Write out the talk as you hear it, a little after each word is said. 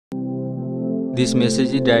This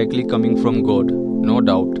message is directly coming from God, no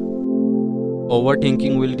doubt.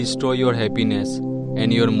 Overthinking will destroy your happiness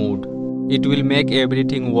and your mood. It will make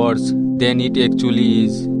everything worse than it actually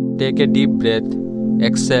is. Take a deep breath,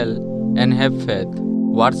 exhale, and have faith.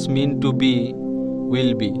 What's meant to be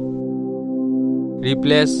will be.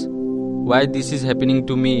 Replace why this is happening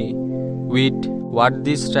to me with what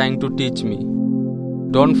this is trying to teach me.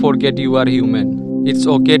 Don't forget you are human. It's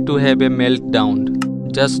okay to have a meltdown.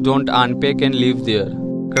 Just don't unpack and live there.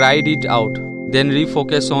 Cry it out, then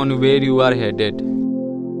refocus on where you are headed.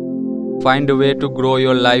 Find a way to grow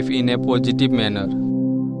your life in a positive manner.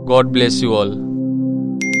 God bless you all.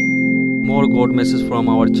 More God messages from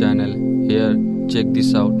our channel. Here, check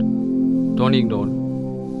this out. Don't ignore.